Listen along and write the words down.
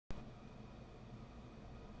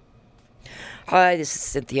Hi, this is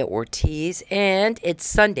Cynthia Ortiz, and it's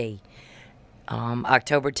Sunday,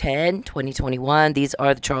 October 10, 2021. These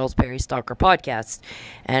are the Charles Perry Stalker podcasts.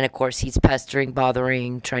 And, of course, he's pestering,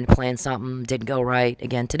 bothering, trying to plan something. Didn't go right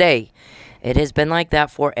again today. It has been like that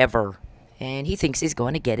forever. And he thinks he's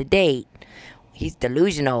going to get a date. He's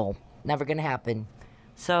delusional. Never going to happen.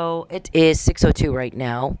 So, it is 6:02 right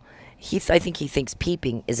now. I think he thinks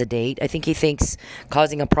peeping is a date. I think he thinks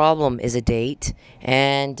causing a problem is a date.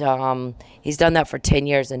 And he's done that for 10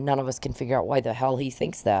 years, and none of us can figure out why the hell he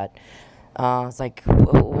thinks that. It's like,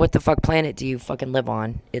 what the fuck planet do you fucking live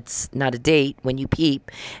on? It's not a date when you peep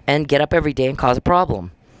and get up every day and cause a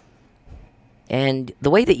problem. And the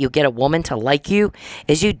way that you get a woman to like you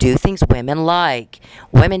is you do things women like.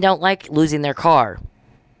 Women don't like losing their car.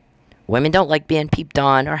 Women don't like being peeped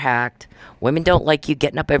on or hacked. Women don't like you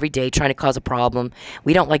getting up every day trying to cause a problem.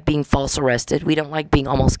 We don't like being false arrested. We don't like being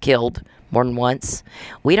almost killed more than once.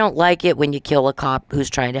 We don't like it when you kill a cop who's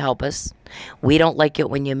trying to help us. We don't like it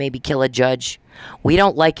when you maybe kill a judge. We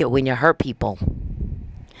don't like it when you hurt people.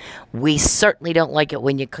 We certainly don't like it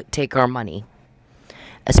when you take our money,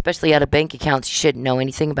 especially out of bank accounts you shouldn't know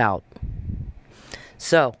anything about.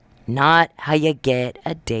 So, not how you get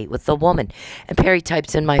a date with a woman. And Perry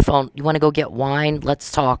types in my phone, you want to go get wine?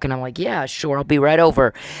 Let's talk. And I'm like, yeah, sure, I'll be right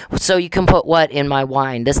over. So you can put what in my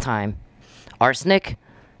wine this time? Arsenic?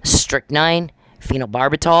 Strychnine?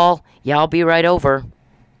 Phenobarbital? Yeah, I'll be right over.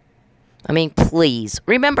 I mean, please,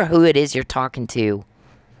 remember who it is you're talking to.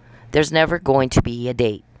 There's never going to be a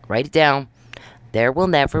date. Write it down. There will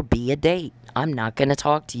never be a date. I'm not going to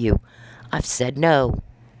talk to you. I've said no.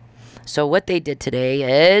 So what they did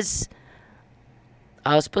today is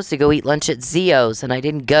I was supposed to go eat lunch at Zio's, and I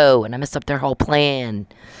didn't go, and I messed up their whole plan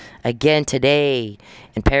again today.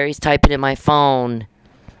 And Perry's typing in my phone,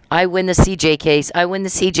 I win the CJ case, I win the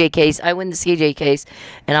CJ case, I win the CJ case.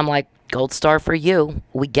 And I'm like, gold star for you.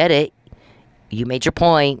 We get it. You made your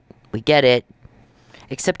point. We get it.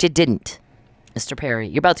 Except you didn't, Mr. Perry.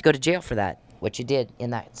 You're about to go to jail for that, what you did in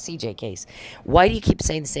that CJ case. Why do you keep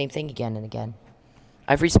saying the same thing again and again?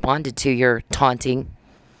 I've responded to your taunting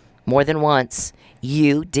more than once.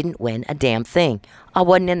 You didn't win a damn thing. I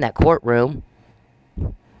wasn't in that courtroom.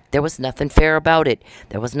 There was nothing fair about it.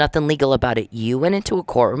 There was nothing legal about it. You went into a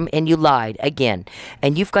courtroom and you lied again.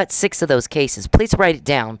 And you've got 6 of those cases. Please write it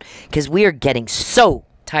down, because we are getting so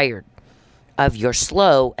tired of your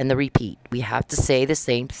slow and the repeat. We have to say the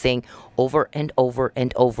same thing over and over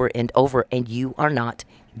and over and over, and you are not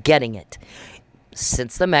getting it.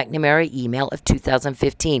 Since the McNamara email of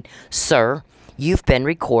 2015, sir, you've been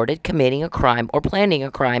recorded committing a crime or planning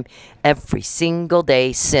a crime every single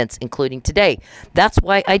day since, including today. That's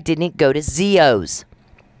why I didn't go to Zio's.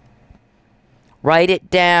 Write it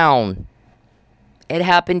down. It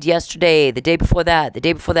happened yesterday, the day before that, the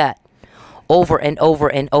day before that. Over and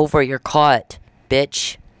over and over, you're caught,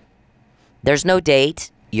 bitch. There's no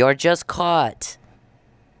date. You're just caught.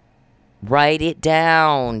 Write it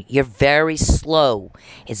down. You're very slow.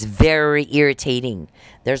 It's very irritating.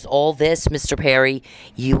 There's all this, Mr. Perry.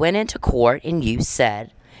 You went into court and you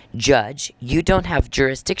said, Judge, you don't have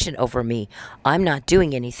jurisdiction over me. I'm not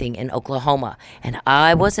doing anything in Oklahoma. And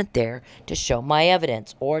I wasn't there to show my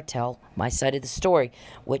evidence or tell my side of the story,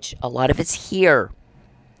 which a lot of it's here.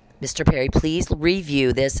 Mr. Perry, please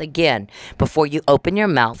review this again before you open your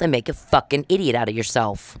mouth and make a fucking idiot out of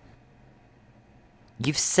yourself.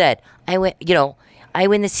 You've said, I win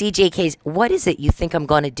the CJ case. What is it you think I'm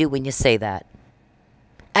going to do when you say that?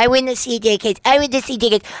 I win the CJ case. I win the CJ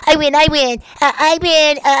case. I win. I win.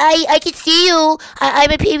 I can see you.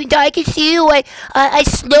 I'm a peeping dog. I can see you. I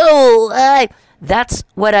slow. That's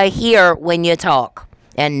what I hear when you talk.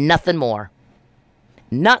 And nothing more.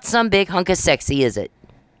 Not some big hunk of sexy, is it?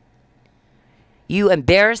 You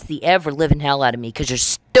embarrass the ever-living hell out of me because you're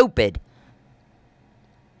stupid.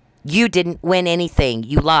 You didn't win anything.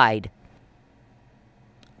 You lied.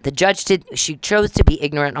 The judge she chose to be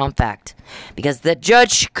ignorant on fact. Because the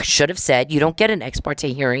judge should have said, you don't get an ex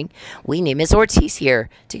parte hearing. We need Ms. Ortiz here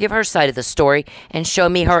to give her side of the story and show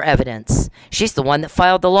me her evidence. She's the one that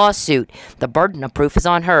filed the lawsuit. The burden of proof is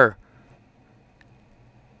on her.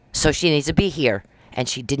 So she needs to be here. And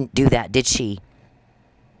she didn't do that, did she?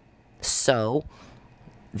 So,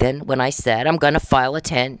 then when I said I'm going to file a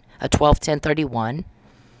 12-10-31,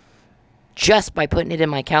 just by putting it in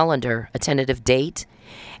my calendar, a tentative date,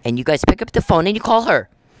 and you guys pick up the phone and you call her.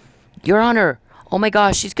 Your Honor, oh my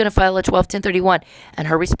gosh, she's going to file a 12-10-31. And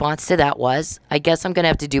her response to that was, I guess I'm going to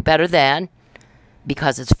have to do better than,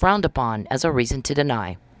 because it's frowned upon as a reason to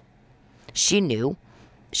deny. She knew.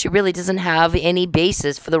 She really doesn't have any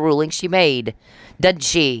basis for the ruling she made, doesn't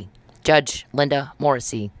she, Judge Linda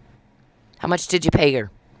Morrissey? How much did you pay her?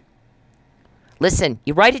 Listen,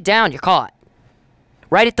 you write it down, you're caught.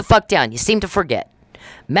 Write it the fuck down. You seem to forget.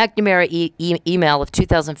 McNamara email of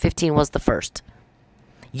 2015 was the first.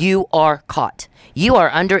 You are caught. You are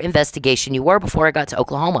under investigation. You were before I got to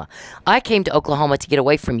Oklahoma. I came to Oklahoma to get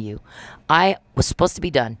away from you. I was supposed to be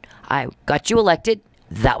done. I got you elected.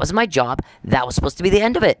 That was my job. That was supposed to be the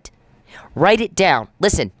end of it. Write it down.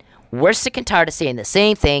 Listen, we're sick and tired of saying the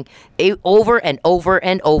same thing over and over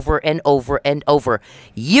and over and over and over.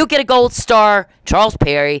 You get a gold star, Charles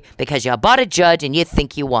Perry, because you bought a judge and you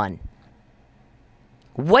think you won.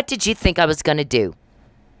 What did you think I was going to do?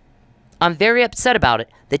 I'm very upset about it.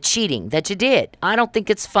 The cheating that you did. I don't think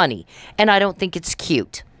it's funny. And I don't think it's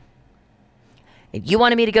cute. If you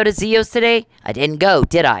wanted me to go to Zio's today, I didn't go,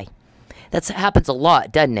 did I? That happens a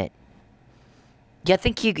lot, doesn't it? Yeah, I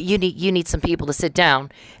think you need some people to sit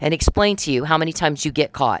down and explain to you how many times you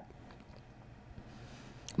get caught.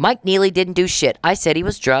 Mike Neely didn't do shit. I said he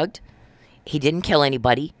was drugged. He didn't kill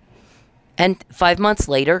anybody. And 5 months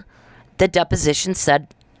later, the deposition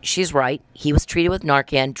said she's right. He was treated with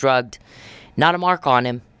Narcan, drugged. Not a mark on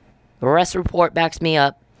him. The arrest report backs me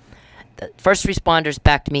up. The first responders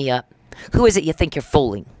backed me up. Who is it you think you're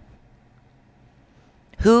fooling?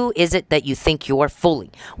 Who is it that you think you're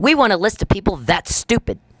fooling? We want a list of people that's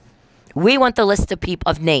stupid. We want the list of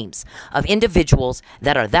people, of names, of individuals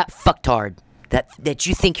that are that fucktard that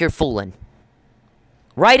you think you're fooling.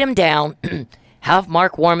 Write them down. Have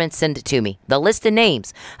Mark Warman send it to me. The list of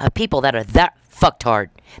names of people that are that fucktard,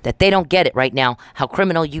 that they don't get it right now, how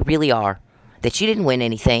criminal you really are, that you didn't win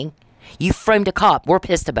anything. You framed a cop. We're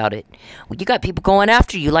pissed about it. You got people going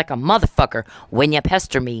after you like a motherfucker when you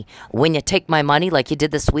pester me, when you take my money like you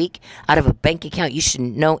did this week out of a bank account you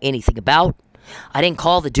shouldn't know anything about. I didn't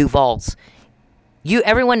call the Duvals.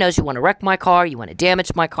 Everyone knows you want to wreck my car, you want to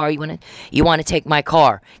damage my car, you want to take my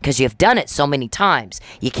car because you've done it so many times.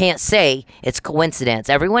 You can't say it's coincidence.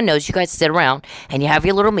 Everyone knows you guys sit around and you have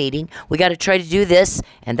your little meeting. We got to try to do this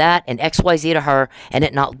and that and XYZ to her and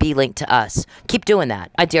it not be linked to us. Keep doing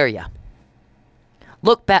that. I dare you.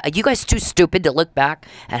 Look back. Are you guys too stupid to look back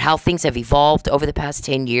at how things have evolved over the past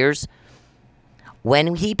 10 years?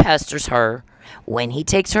 When he pesters her, when he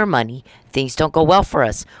takes her money, things don't go well for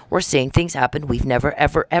us. We're seeing things happen we've never,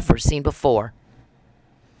 ever, ever seen before.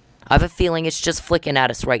 I have a feeling it's just flicking at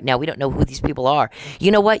us right now. We don't know who these people are. You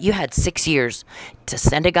know what? You had 6 years to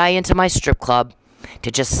send a guy into my strip club to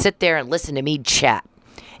just sit there and listen to me chat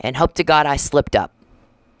and hope to God I slipped up.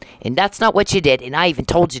 And that's not what you did. And I even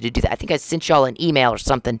told you to do that. I think I sent y'all an email or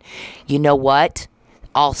something. You know what?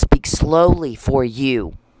 I'll speak slowly for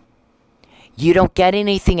you. You don't get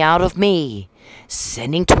anything out of me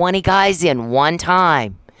sending 20 guys in one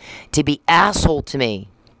time to be asshole to me,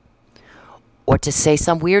 or to say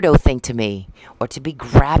some weirdo thing to me, or to be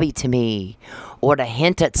grabby to me, or to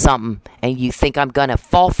hint at something and you think I'm gonna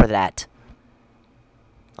fall for that.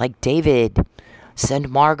 Like David, send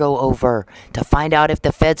Margot over to find out if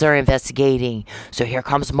the feds are investigating. So here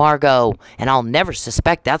comes Margot, and I'll never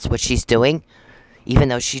suspect that's what she's doing, even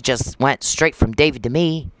though she just went straight from David to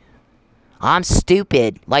me. I'm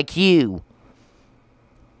stupid, like you.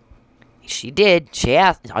 She did. She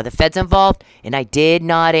asked, are the feds involved? And I did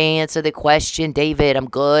not answer the question, David. I'm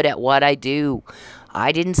good at what I do.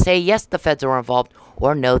 I didn't say yes, the feds are involved,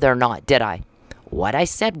 or no, they're not, did I? What I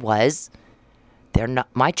said was, they're not.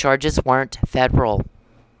 My charges weren't federal.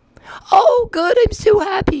 Oh, good, I'm so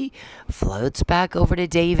happy. Floats back over to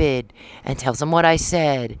David and tells him what I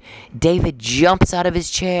said. David jumps out of his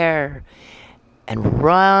chair and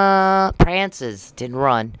prances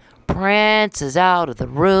out of the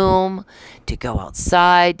room to go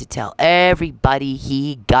outside to tell everybody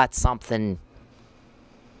he got something.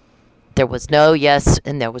 There was no yes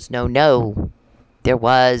and there was no no. There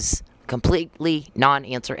was completely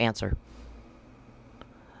non-answer answer.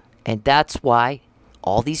 And that's why,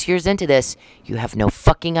 all these years into this, you have no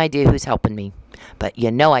fucking idea who's helping me. But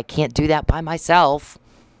you know I can't do that by myself.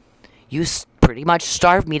 You pretty much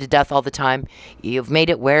starve me to death all the time. You've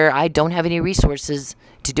made it where I don't have any resources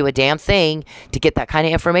to do a damn thing to get that kind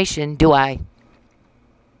of information, do I?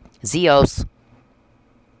 Zios.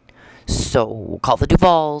 So, call the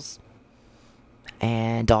Duvals.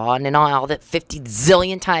 And on all that 50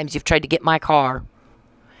 zillion times you've tried to get my car.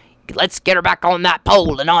 Let's get her back on that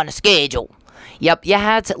pole and on the schedule. Yep, you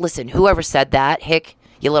had to. Listen, whoever said that, Hick,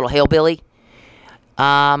 you little hillbilly.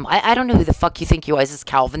 I don't know who the fuck you think you are. Is this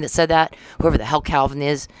Calvin that said that? Whoever the hell Calvin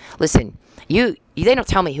is. Listen, they don't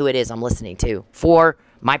tell me who it is I'm listening to. For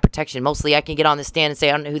my protection, mostly I can get on the stand and say,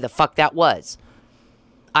 I don't know who the fuck that was.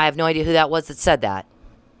 I have no idea who that was that said that.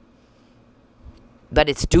 But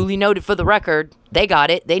it's duly noted for the record. They got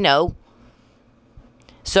it. They know.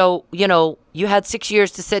 So, you know, you had 6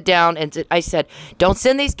 years to sit down, and I said, don't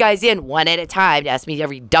send these guys in one at a time to ask me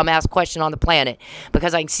every dumbass question on the planet,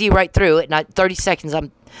 because I can see right through it. Not 30 seconds.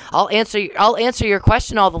 I'll answer your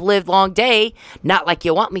question all the live long day. Not like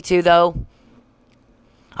you want me to, though.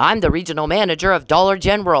 I'm the regional manager of Dollar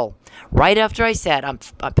General. Right after I said, I'm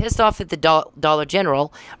pissed off at the Dollar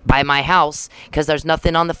General by my house because there's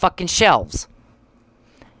nothing on the fucking shelves.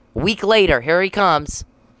 A week later, here he comes.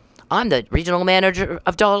 I'm the regional manager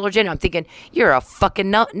of Dollar General. I'm thinking, you're a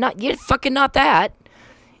fucking you're fucking not that.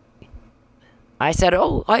 I said,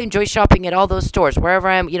 oh, I enjoy shopping at all those stores. Wherever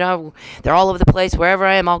I am, you know, they're all over the place. Wherever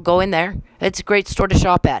I am, I'll go in there. It's a great store to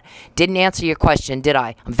shop at. Didn't answer your question, did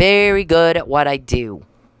I? I'm very good at what I do.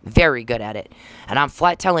 Very good at it. And I'm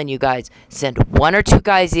flat telling you guys, send 1 or 2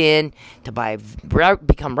 guys in to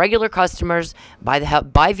become regular customers, buy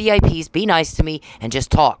VIPs, be nice to me, and just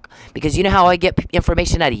talk. Because you know how I get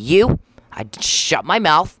information out of you? I shut my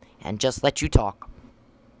mouth and just let you talk.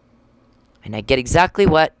 And I get exactly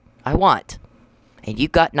what I want. And you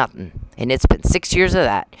got nothing. And it's been 6 years of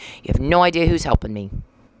that. You have no idea who's helping me.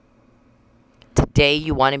 Today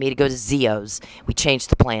you wanted me to go to Zio's. We changed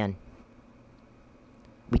the plan.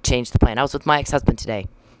 We changed the plan. I was with my ex-husband today.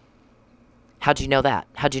 How'd you know that?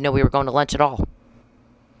 How'd you know we were going to lunch at all?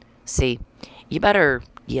 See, you better,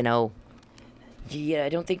 you know, I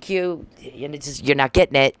don't think you're not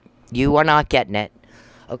getting it. You are not getting it.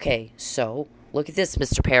 Okay, so look at this,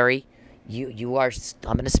 Mr. Perry. You are,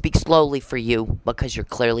 I'm going to speak slowly for you because you're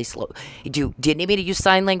clearly slow. Do you need me to use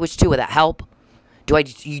sign language too? Will that help?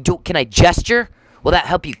 Can I gesture? Will that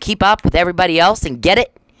help you keep up with everybody else and get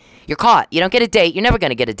it? You're caught. You don't get a date. You're never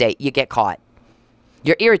going to get a date. You get caught.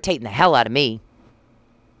 You're irritating the hell out of me.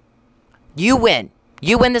 You win.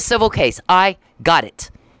 You win the civil case. I got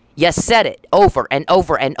it. You said it over and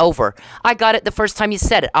over and over. I got it the first time you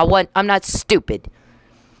said it. I'm not stupid.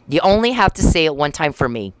 You only have to say it one time for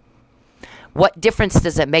me. What difference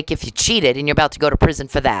does it make if you cheated and you're about to go to prison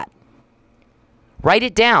for that? Write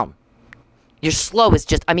it down. You're slow as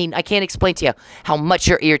just, I mean, I can't explain to you how much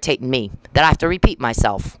you're irritating me. That I have to repeat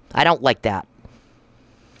myself. I don't like that.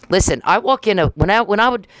 Listen, I walk in,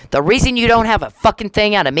 the reason you don't have a fucking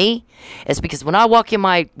thing out of me is because when I walk in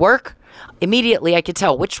my work, immediately I can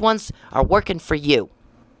tell which ones are working for you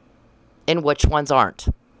and which ones aren't.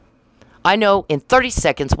 I know in 30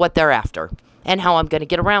 seconds what they're after and how I'm going to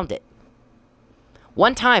get around it.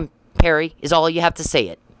 One time, Perry, is all you have to say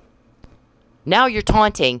it. Now you're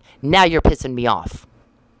taunting. Now you're pissing me off.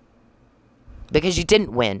 Because you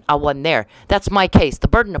didn't win. I wasn't there. That's my case. The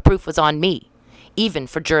burden of proof was on me. Even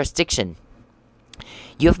for jurisdiction.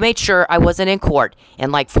 You have made sure I wasn't in court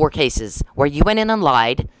in like 4 cases. Where you went in and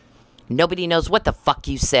lied. Nobody knows what the fuck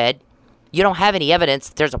you said. You don't have any evidence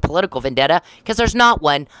that there's a political vendetta. Because there's not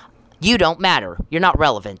one. You don't matter. You're not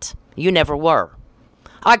relevant. You never were.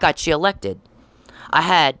 I got you elected. I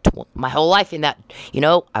had my whole life in that, you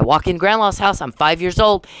know, I walk in Grandma's house, I'm 5 years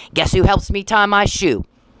old. Guess who helps me tie my shoe?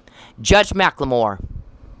 Judge McLemore.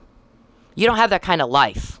 You don't have that kind of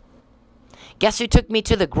life. Guess who took me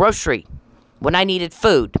to the grocery when I needed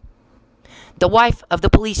food? The wife of the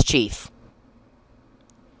police chief.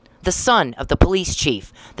 The son of the police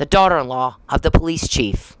chief. The daughter-in-law of the police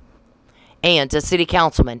chief. And a city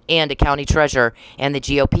councilman and a county treasurer and the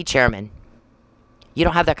GOP chairman. You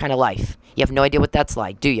don't have that kind of life. You have no idea what that's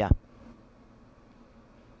like, do you?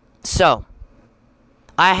 So,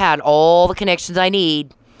 I had all the connections I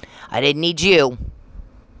need. I didn't need you.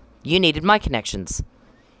 You needed my connections.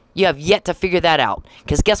 You have yet to figure that out.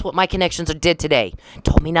 Because guess what my connections did today?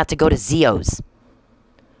 Told me not to go to Zio's.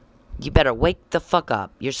 You better wake the fuck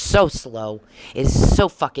up. You're so slow. It is so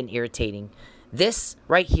fucking irritating. This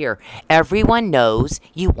right here, everyone knows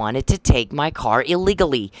you wanted to take my car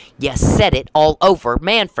illegally. You said it all over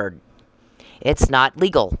Manford. It's not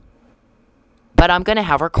legal. But I'm going to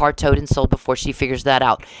have her car towed and sold before she figures that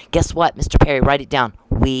out. Guess what, Mr. Perry? Write it down.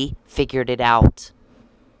 We figured it out.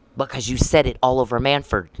 Because you said it all over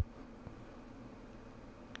Manford.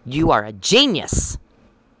 You are a genius.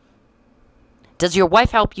 Does your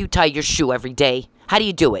wife help you tie your shoe every day? How do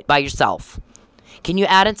you do it? By yourself? Can you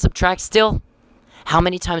add and subtract still? How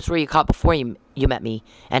many times were you caught before you met me?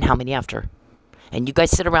 And how many after? And you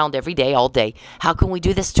guys sit around every day, all day. How can we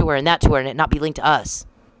do this to her and that to her and it not be linked to us?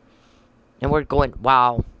 And we're going,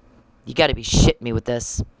 wow, you got to be shitting me with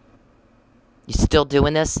this. You still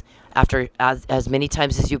doing this? After as many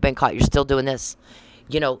times as you've been caught, you're still doing this.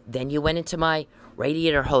 You know, then you went into my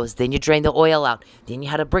radiator hose. Then you drained the oil out. Then you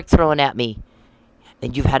had a brick thrown at me.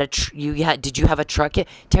 And you've had did you have a truck hit?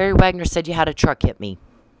 Terry Wagner said you had a truck hit me.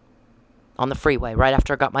 On the freeway, right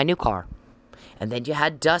after I got my new car. And then you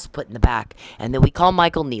had dust put in the back. And then we call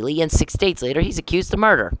Michael Neely, and 6 days later, he's accused of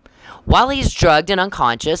murder. While he's drugged and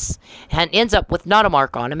unconscious, and ends up with not a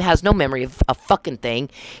mark on him, has no memory of a fucking thing,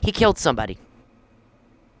 he killed somebody.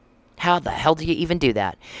 How the hell do you even do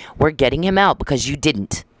that? We're getting him out because you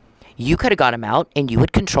didn't. You could have got him out, and you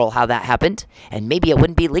would control how that happened, and maybe it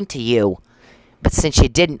wouldn't be linked to you. But since you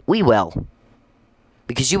didn't, we will.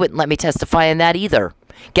 Because you wouldn't let me testify in that either.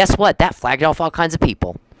 Guess what? That flagged off all kinds of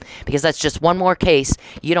people. Because that's just one more case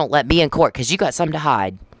you don't let me in court because you got something to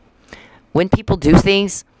hide. When people do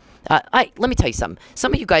things, let me tell you something.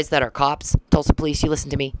 Some of you guys that are cops, Tulsa police, you listen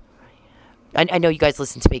to me. I know you guys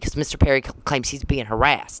listen to me because Mr. Perry claims he's being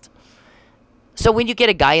harassed. So when you get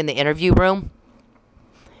a guy in the interview room,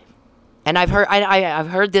 and I've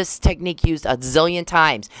heard this technique used a zillion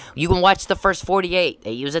times. You can watch the first 48.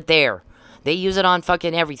 They use it there. They use it on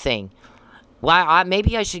fucking everything. Why?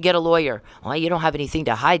 Maybe I should get a lawyer. Well, you don't have anything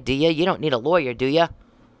to hide, do you? You don't need a lawyer, do you?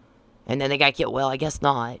 And then the guy well, I guess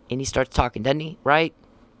not. And he starts talking, doesn't he? Right?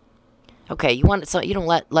 Okay, you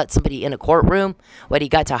don't let somebody in a courtroom. What do you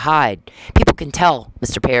got to hide? People can tell,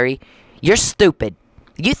 Mr. Perry. You're stupid.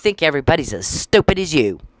 You think everybody's as stupid as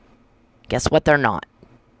you. Guess what? They're not.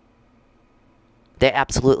 They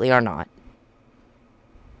absolutely are not.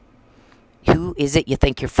 Who is it you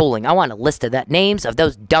think you're fooling? I want a list of names of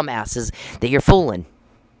those dumbasses that you're fooling.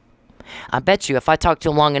 I bet you if I talk to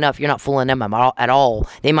them long enough, you're not fooling them at all.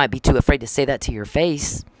 They might be too afraid to say that to your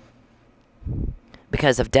face.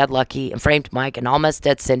 Because of Dead Lucky and Framed Mike and Almost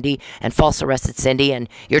Dead Cindy and False Arrested Cindy, and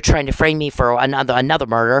you're trying to frame me for another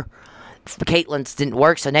murder. Caitlin's didn't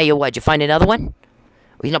work, so now you find another one?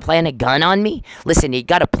 You not plant a gun on me? Listen, you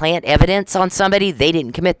got to plant evidence on somebody. They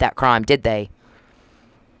didn't commit that crime, did they?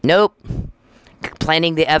 Nope.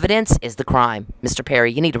 Planting the evidence is the crime. Mr.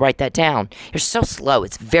 Perry, you need to write that down. You're so slow.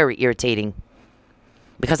 It's very irritating.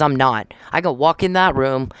 Because I'm not. I can walk in that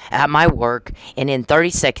room at my work and in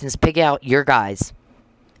 30 seconds pick out your guys.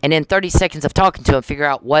 And in 30 seconds of talking to them, figure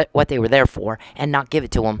out what they were there for and not give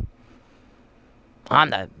it to them. I'm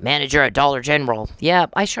the manager at Dollar General. Yeah,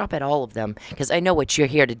 I shop at all of them because I know what you're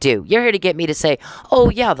here to do. You're here to get me to say, oh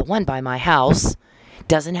yeah, the one by my house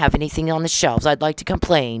doesn't have anything on the shelves. I'd like to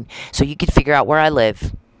complain so you could figure out where I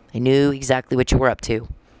live. I knew exactly what you were up to.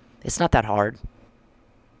 It's not that hard.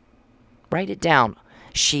 Write it down.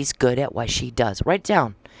 She's good at what she does. Write it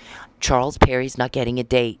down. Charles Perry's not getting a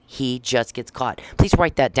date. He just gets caught. Please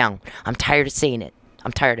write that down. I'm tired of saying it.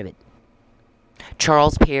 I'm tired of it.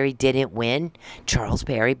 Charles Perry didn't win. Charles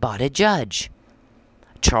Perry bought a judge.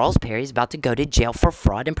 Charles Perry's about to go to jail for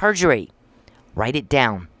fraud and perjury. Write it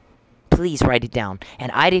down. Please write it down.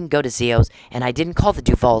 And I didn't go to Zio's, and I didn't call the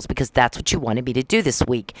Duvals because that's what you wanted me to do this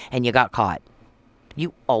week, and you got caught.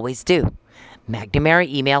 You always do. McNamara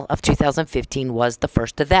email of 2015 was the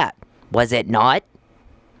first of that. Was it not?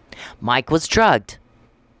 Mike was drugged.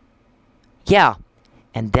 Yeah.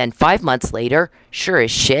 And then 5 months later, sure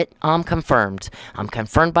as shit, I'm confirmed. I'm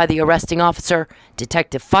confirmed by the arresting officer,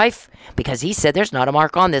 Detective Fife, because he said there's not a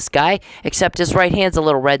mark on this guy, except his right hand's a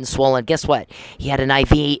little red and swollen. Guess what? He had an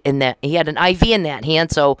IV in that. He had an IV in that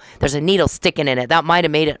hand, so there's a needle sticking in it. That might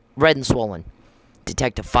have made it red and swollen.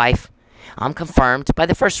 Detective Fife, I'm confirmed by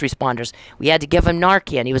the first responders. We had to give him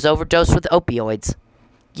Narcan. He was overdosed with opioids.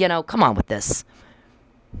 You know, come on with this.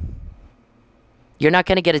 You're not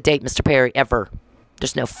going to get a date, Mr. Perry, ever.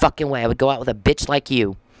 There's no fucking way I would go out with a bitch like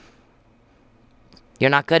you. You're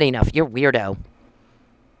not good enough. You're weirdo.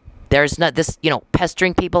 There's not this,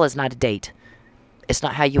 pestering people is not a date. It's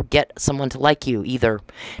not how you get someone to like you either.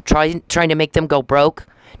 Trying to make them go broke,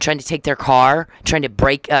 trying to take their car, trying to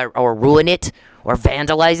break or ruin it, or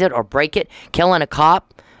vandalize it, or break it, killing a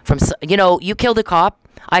cop. You killed a cop.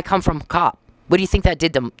 I come from a cop. What do you think that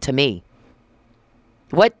did to me?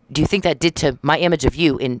 What do you think that did to my image of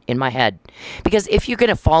you in my head? Because if you're going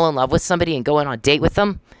to fall in love with somebody and go on a date with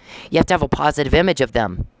them, you have to have a positive image of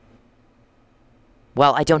them.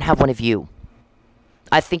 Well, I don't have one of you.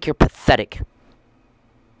 I think you're pathetic.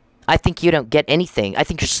 I think you don't get anything. I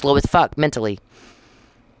think you're slow as fuck mentally.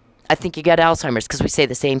 I think you got Alzheimer's because we say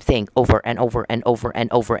the same thing over and over and over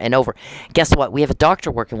and over and over. Guess what? We have a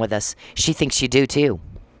doctor working with us. She thinks you do too.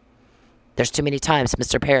 There's too many times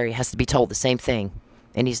Mr. Perry has to be told the same thing.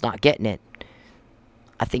 And he's not getting it.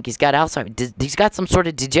 I think he's got Alzheimer's. He's got some sort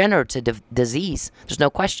of degenerative disease. There's no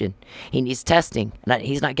question. He needs testing. And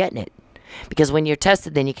he's not getting it. Because when you're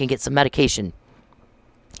tested, then you can get some medication.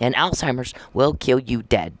 And Alzheimer's will kill you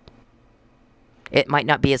dead. It might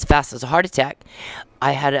not be as fast as a heart attack.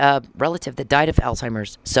 I had a relative that died of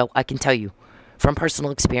Alzheimer's. So I can tell you, from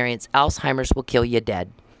personal experience, Alzheimer's will kill you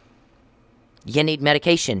dead. You need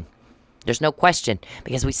medication. There's no question,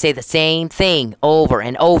 because we say the same thing over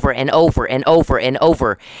and over and over and over and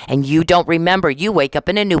over, and you don't remember. You wake up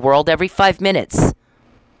in a new world every 5 minutes.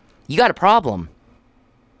 You got a problem.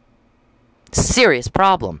 Serious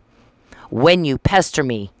problem. When you pester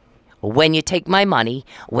me, when you take my money,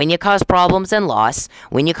 when you cause problems and loss,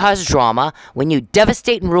 when you cause drama, when you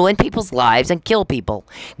devastate and ruin people's lives and kill people,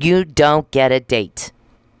 you don't get a date.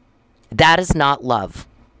 That is not love.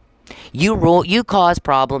 You cause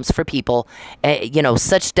problems for people,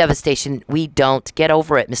 such devastation. We don't get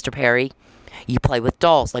over it, Mr. Perry. You play with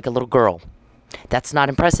dolls like a little girl. That's not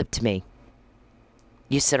impressive to me.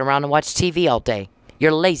 You sit around and watch TV all day.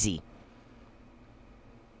 You're lazy.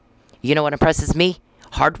 You know what impresses me?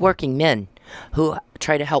 Hardworking men who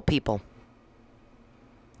try to help people.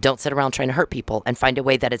 Don't sit around trying to hurt people and find a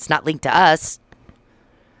way that it's not linked to us.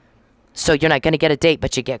 So you're not going to get a date,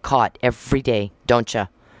 but you get caught every day, don't you?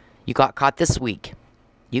 You got caught this week.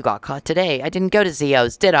 You got caught today. I didn't go to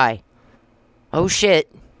Zio's, did I? Oh,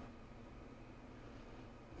 shit.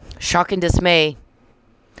 Shock and dismay.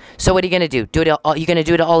 So what are you going to do? You going to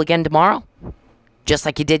do it all again tomorrow? Just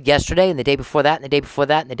like you did yesterday and the day before that and the day before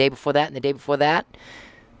that and the day before that and the day before that?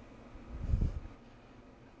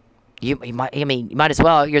 You might as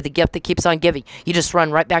well. You're the gift that keeps on giving. You just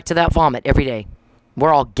run right back to that vomit every day.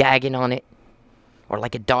 We're all gagging on it. Or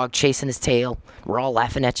like a dog chasing his tail. We're all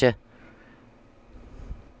laughing at you.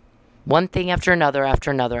 One thing after another,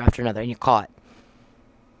 and you're caught.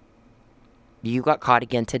 You got caught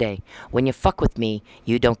again today. When you fuck with me,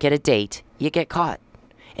 you don't get a date. You get caught.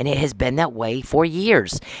 And it has been that way for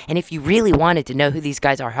years. And if you really wanted to know who these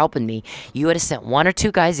guys are helping me, you would have sent 1 or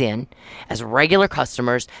 2 guys in as regular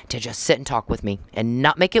customers to just sit and talk with me. And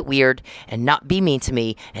not make it weird. And not be mean to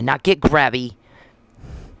me. And not get grabby.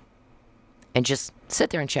 And just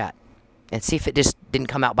sit there and chat. And see if it just didn't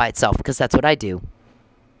come out by itself. Because that's what I do.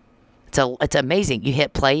 It's amazing. You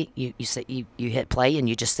hit play. You hit play and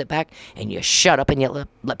you just sit back. And you shut up and you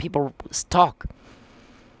let people talk.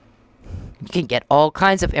 You can get all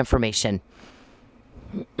kinds of information.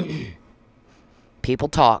 People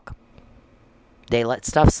talk. They let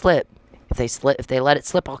stuff slip. If they let it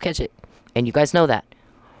slip, I'll catch it. And you guys know that.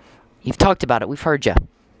 You've talked about it. We've heard you.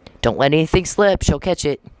 Don't let anything slip. She'll catch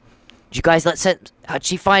it. Did you guys how'd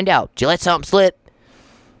she find out? Did you let something slip?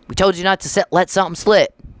 We told you not to let something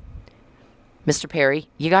slip. Mr. Perry,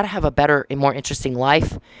 you got to have a better and more interesting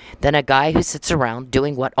life than a guy who sits around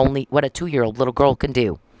doing what a 2-year-old little girl can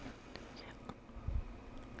do.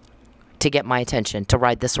 To get my attention, to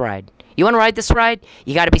ride this ride. You want to ride this ride?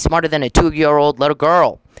 You got to be smarter than a 2-year-old little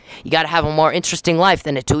girl. You got to have a more interesting life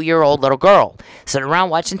than a 2-year-old little girl. Sitting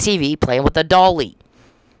around watching TV, playing with a dolly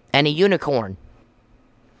and a unicorn.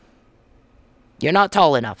 You're not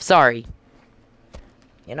tall enough. Sorry.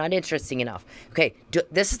 You're not interesting enough. Okay,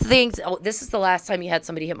 this is the thing. This is the last time you had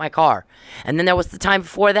somebody hit my car. And then there was the time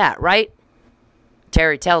before that, right?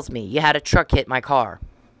 Terry tells me you had a truck hit my car.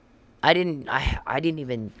 I didn't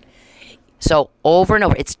even... So, over and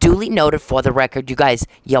over, it's duly noted for the record, you guys,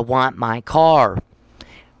 you want my car.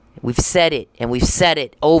 We've said it, and we've said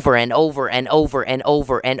it over and over and over and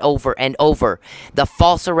over and over and over. The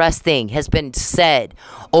false arrest thing has been said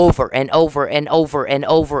over and over and over and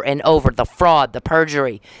over and over. The fraud, the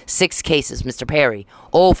perjury, 6 cases, Mr. Perry,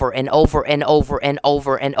 over and over and over and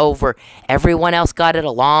over and over. Everyone else got it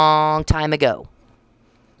a long time ago.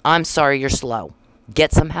 I'm sorry you're slow.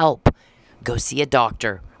 Get some help. Go see a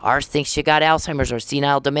doctor. Ours thinks you got Alzheimer's or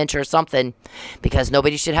senile dementia or something, because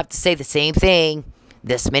nobody should have to say the same thing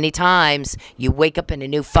this many times. You wake up in a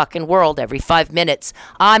new fucking world every 5 minutes.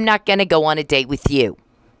 I'm not going to go on a date with you.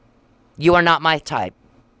 You are not my type.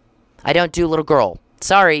 I don't do little girl.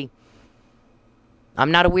 Sorry. I'm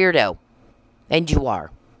not a weirdo. And you are.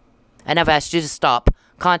 And I've asked you to stop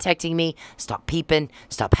contacting me, stop peeping,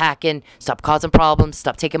 stop hacking, stop causing problems,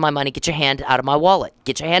 stop taking my money, get your hand out of my wallet,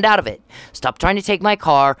 get your hand out of it, stop trying to take my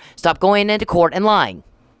car, stop going into court and lying.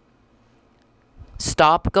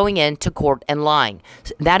 Stop going into court and lying.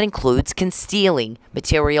 That includes concealing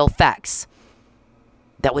material facts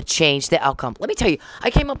that would change the outcome. Let me tell you,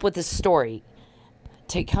 I came up with this story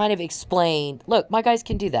to kind of explain. Look, my guys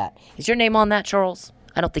can do that. Is your name on that, Charles?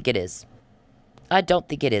 I don't think it is. I don't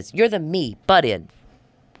think it is. You're the me butt-in.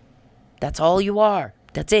 That's all you are.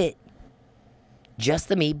 That's it. Just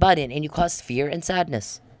the me butt-in, and you cause fear and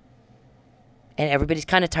sadness. And everybody's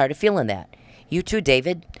kind of tired of feeling that. You too,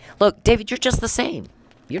 David. Look, David, you're just the same.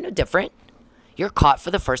 You're no different. You're caught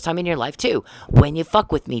for the first time in your life, too. When you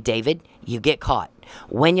fuck with me, David, you get caught.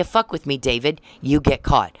 When you fuck with me, David, you get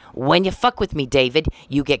caught. When you fuck with me, David,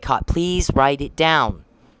 you get caught. Please write it down.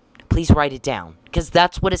 Please write it down, because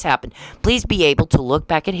that's what has happened. Please be able to look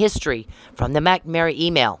back at history from the McNamara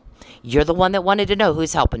email. You're the one that wanted to know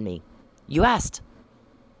who's helping me. You asked.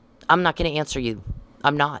 I'm not going to answer you.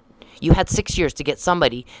 I'm not. You had 6 years to get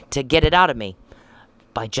somebody to get it out of me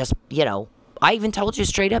by just, I even told you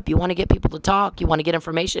straight up, you want to get people to talk, you want to get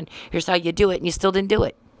information, here's how you do it, and you still didn't do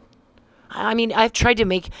it. I mean,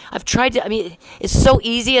 it's so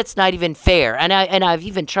easy, it's not even fair. And I've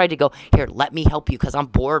even tried to go, here, let me help you, because I'm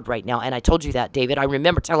bored right now. And I told you that, David. I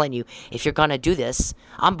remember telling you, if you're going to do this,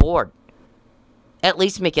 I'm bored. At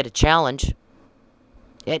least make it a challenge.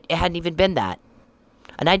 It hadn't even been that.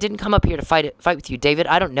 And I didn't come up here to fight with you, David.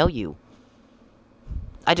 I don't know you.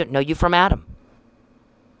 I don't know you from Adam.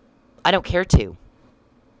 I don't care to.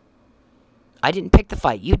 I didn't pick the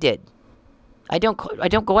fight. You did. I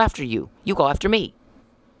don't go after you. You go after me.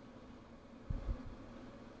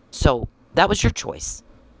 So, that was your choice.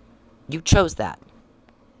 You chose that.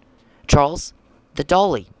 Charles, the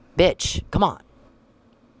dolly, bitch, come on.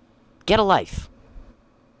 Get a life.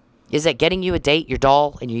 Is that getting you a date, your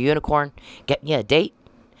doll and your unicorn? Getting you a date?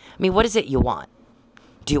 I mean, what is it you want?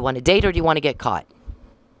 Do you want a date or do you want to get caught?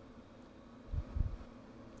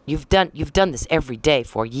 You've done this every day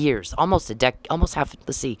for years, almost half.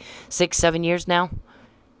 Let's see, 6, 7 years now.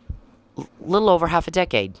 Little over half a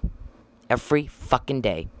decade, every fucking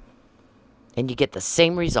day, and you get the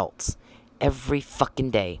same results every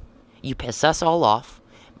fucking day. You piss us all off.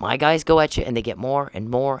 My guys go at you, and they get more and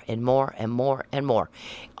more and more and more and more.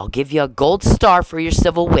 I'll give you a gold star for your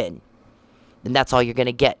civil win, and that's all you're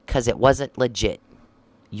gonna get because it wasn't legit.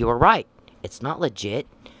 You were right. It's not legit,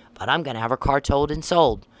 but I'm gonna have her car towed and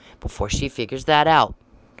sold before she figures that out.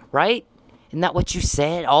 Right? Isn't that what you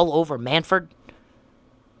said all over Manford?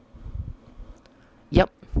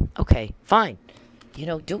 Yep. Okay, fine.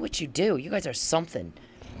 Do what you do. You guys are something.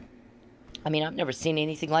 I mean, I've never seen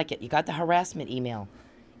anything like it. You got the harassment email.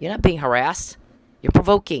 You're not being harassed. You're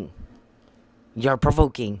provoking. You're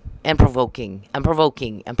provoking and provoking and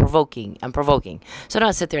provoking and provoking and provoking. So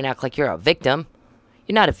don't sit there and act like you're a victim.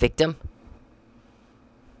 You're not a victim.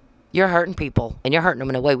 You're hurting people, and you're hurting them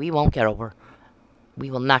in a way we won't get over. We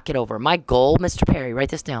will not get over. My goal, Mr. Perry,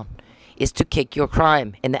 write this down, is to kick your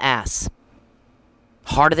crime in the ass.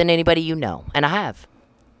 Harder than anybody you know. And I have.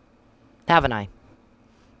 Haven't I?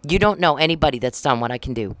 You don't know anybody that's done what I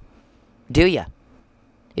can do. Do you?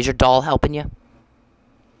 Is your doll helping you?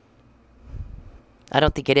 I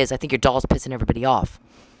don't think it is. I think your doll's pissing everybody off.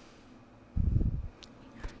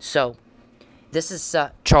 So, this is,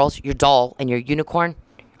 Charles, your doll and your unicorn.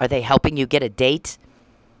 Are they helping you get a date?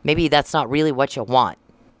 Maybe that's not really what you want.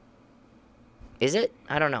 Is it?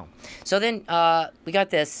 I don't know. So then, we got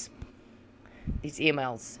this. These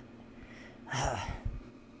emails.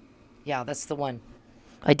 Yeah, that's the one.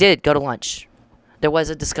 I did go to lunch. There was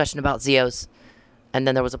a discussion about Zios. And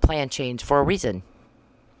then there was a plan change for a reason.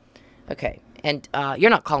 Okay. And you're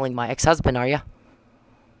not calling my ex-husband, are you?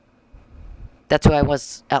 That's who I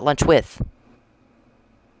was at lunch with.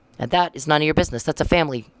 And that is none of your business. That's a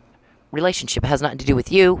family relationship. It has nothing to do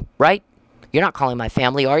with you, right? You're not calling my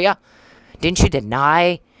family, are you? Didn't you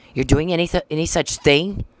deny you're doing any such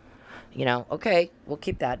thing? Okay, we'll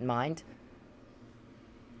keep that in mind.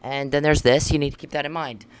 And then there's this. You need to keep that in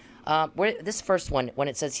mind. This first one, when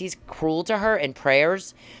it says he's cruel to her and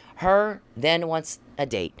prayers her, then wants a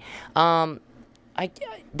date.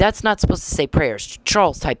 That's not supposed to say prayers.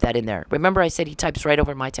 Charles typed that in there. Remember I said he types right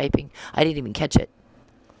over my typing? I didn't even catch it.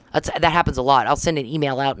 That happens a lot. I'll send an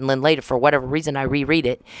email out, and then later, for whatever reason, I reread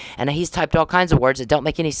it, and he's typed all kinds of words that don't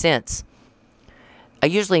make any sense. I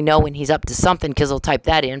usually know when he's up to something because he'll type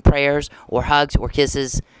that in, prayers or hugs or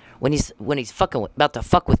kisses, when he's about to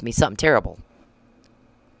fuck with me, something terrible.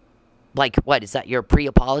 Like, what, is that your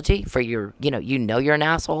pre-apology for your, you're an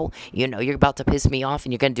asshole, you're about to piss me off,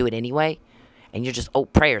 and you're going to do it anyway, and you're just,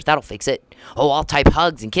 prayers, that'll fix it. I'll type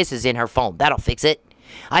hugs and kisses in her phone, that'll fix it.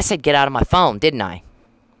 I said get out of my phone, didn't I?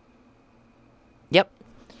 Yep.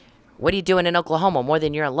 What are you doing in Oklahoma more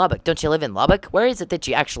than you're in Lubbock? Don't you live in Lubbock? Where is it that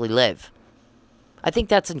you actually live? I think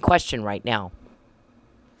that's in question right now.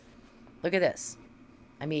 Look at this.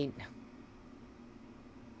 I mean,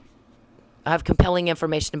 I have compelling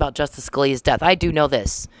information about Justice Scalia's death. I do know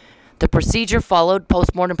this. The procedure followed,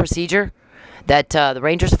 postmortem procedure, that the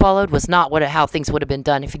Rangers followed was not how things would have been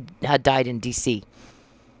done if he had died in D.C.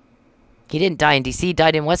 He didn't die in D.C. He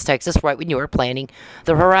died in West Texas right when you were planning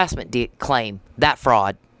the harassment claim. That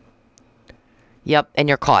fraud. Yep, and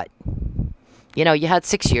you're caught. You had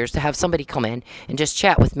 6 years to have somebody come in and just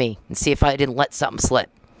chat with me and see if I didn't let something slip.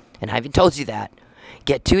 And I even told you that.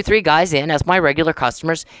 Get 2, 3 guys in as my regular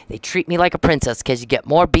customers. They treat me like a princess because you get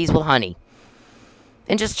more bees with honey.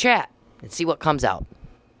 and just chat and see what comes out.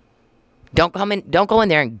 Don't go in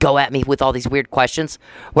there and go at me with all these weird questions.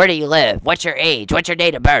 Where do you live? What's your age? What's your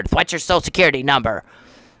date of birth? What's your social security number?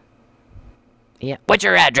 Yeah. What's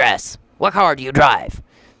your address? What car do you drive?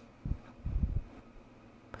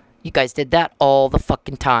 You guys did that all the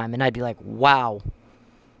fucking time. And I'd be like, wow.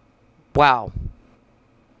 Wow.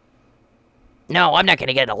 No, I'm not going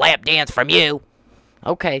to get a lap dance from you.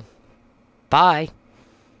 Okay. Bye.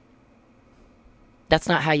 That's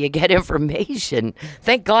not how you get information.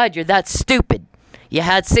 Thank God you're that stupid. You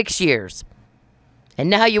had 6 years. And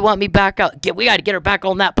now you want me back out. We got to get her back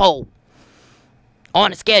on that pole.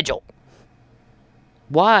 On a schedule.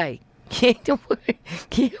 Why? You're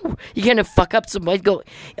going to fuck up somebody.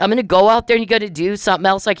 I'm going to go out there and you got to do something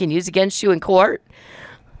else I can use against you in court?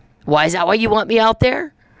 Why is that why you want me out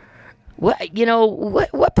there?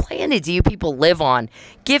 What planet do you people live on?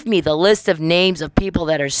 Give me the list of names of people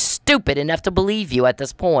that are stupid enough to believe you at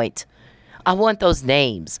this point. I want those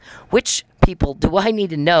names. Which people do I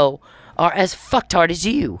need to know are as fucktard as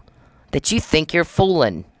you? That you think you're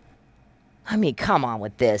fooling? I mean, come on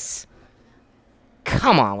with this.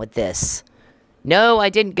 Come on with this. No, I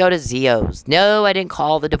didn't go to Zio's. No, I didn't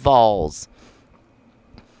call the Duvalls.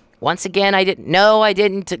 Once again, I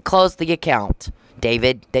didn't close the account,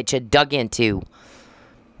 David, that you dug into.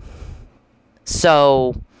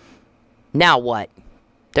 So, now what?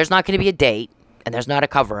 There's not going to be a date, and there's not a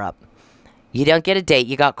cover-up. You don't get a date,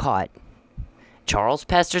 you got caught. Charles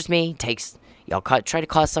pesters me, y'all try to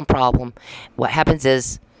cause some problem. What happens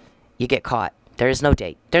is, you get caught. There is no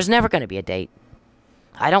date. There's never going to be a date.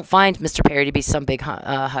 I don't find Mr. Perry to be some big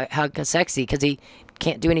hug sexy, because he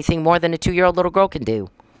can't do anything more than a 2-year-old little girl can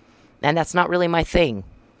do. And that's not really my thing.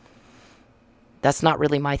 That's not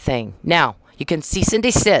really my thing. Now, you can cease and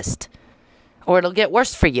desist, or it'll get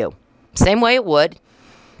worse for you. Same way it would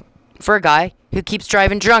for a guy who keeps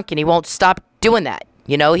driving drunk and he won't stop doing that.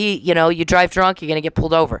 You drive drunk, you're going to get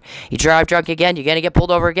pulled over. You drive drunk again, you're going to get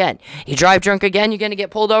pulled over again. You drive drunk again, you're going to get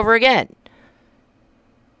pulled over again.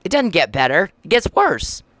 It doesn't get better. It gets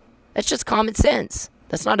worse. That's just common sense.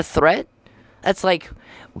 That's not a threat. That's like,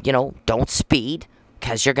 don't speed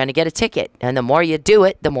because you're going to get a ticket. And the more you do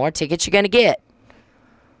it, the more tickets you're going to get.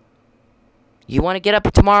 You want to get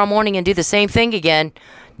up tomorrow morning and do the same thing again,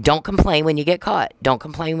 don't complain when you get caught. Don't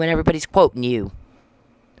complain when everybody's quoting you.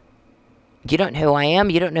 You don't know who I am.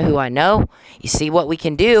 You don't know who I know. You see what we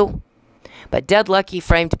can do. But dead lucky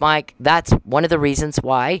framed Mike, that's one of the reasons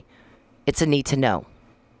why it's a need to know.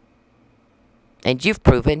 And you've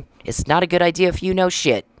proven it's not a good idea if you know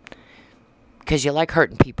shit. Because you like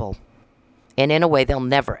hurting people. And in a way they'll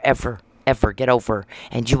never, ever, ever get over.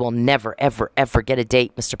 And you will never, ever, ever get a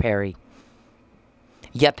date, Mr. Perry.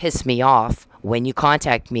 You piss me off when you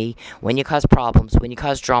contact me, when you cause problems, when you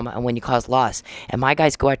cause drama, and when you cause loss. And my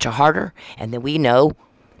guys go at you harder, and then we know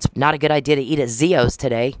it's not a good idea to eat at Zio's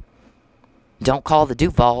today. Don't call the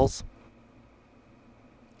Duvalls.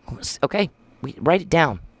 Okay, write it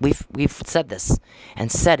down. We've said this,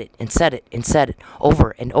 and said it, and said it, and said it,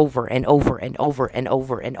 over and over and over and over and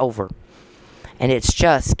over and over. And it's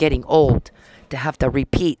just getting old to have to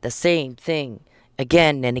repeat the same thing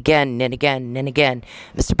again and again and again and again.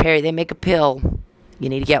 Mr. Perry, they make a pill. You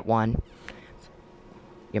need to get one.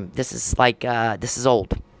 This is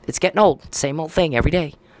old. It's getting old. Same old thing every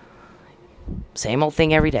day. Same old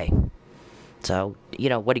thing every day. So,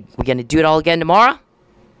 what, are we going to do it all again tomorrow?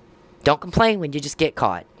 Don't complain when you just get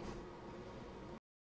caught.